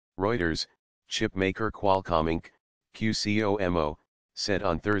Reuters, Chipmaker Qualcomm Inc., QCOM.O, said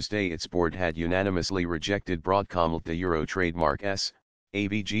on Thursday its board had unanimously rejected Broadcom Ltd. Euro trademark S,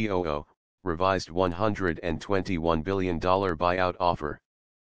 AVGO.O, revised $121 billion buyout offer.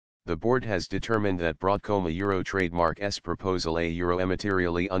 The board has determined that Broadcom a Euro trademark S proposal a Euro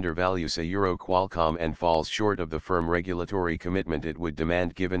materially undervalues a Euro Qualcomm and falls short of the firm regulatory commitment it would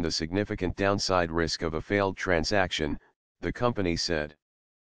demand given the significant downside risk of a failed transaction, the company said.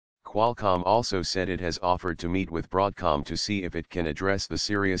 Qualcomm also said it has offered to meet with Broadcom to see if it can address the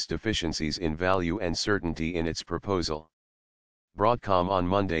serious deficiencies in value and certainty in its proposal. Broadcom on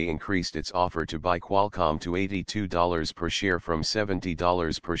Monday increased its offer to buy Qualcomm to $82 per share from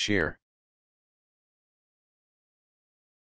 $70 per share.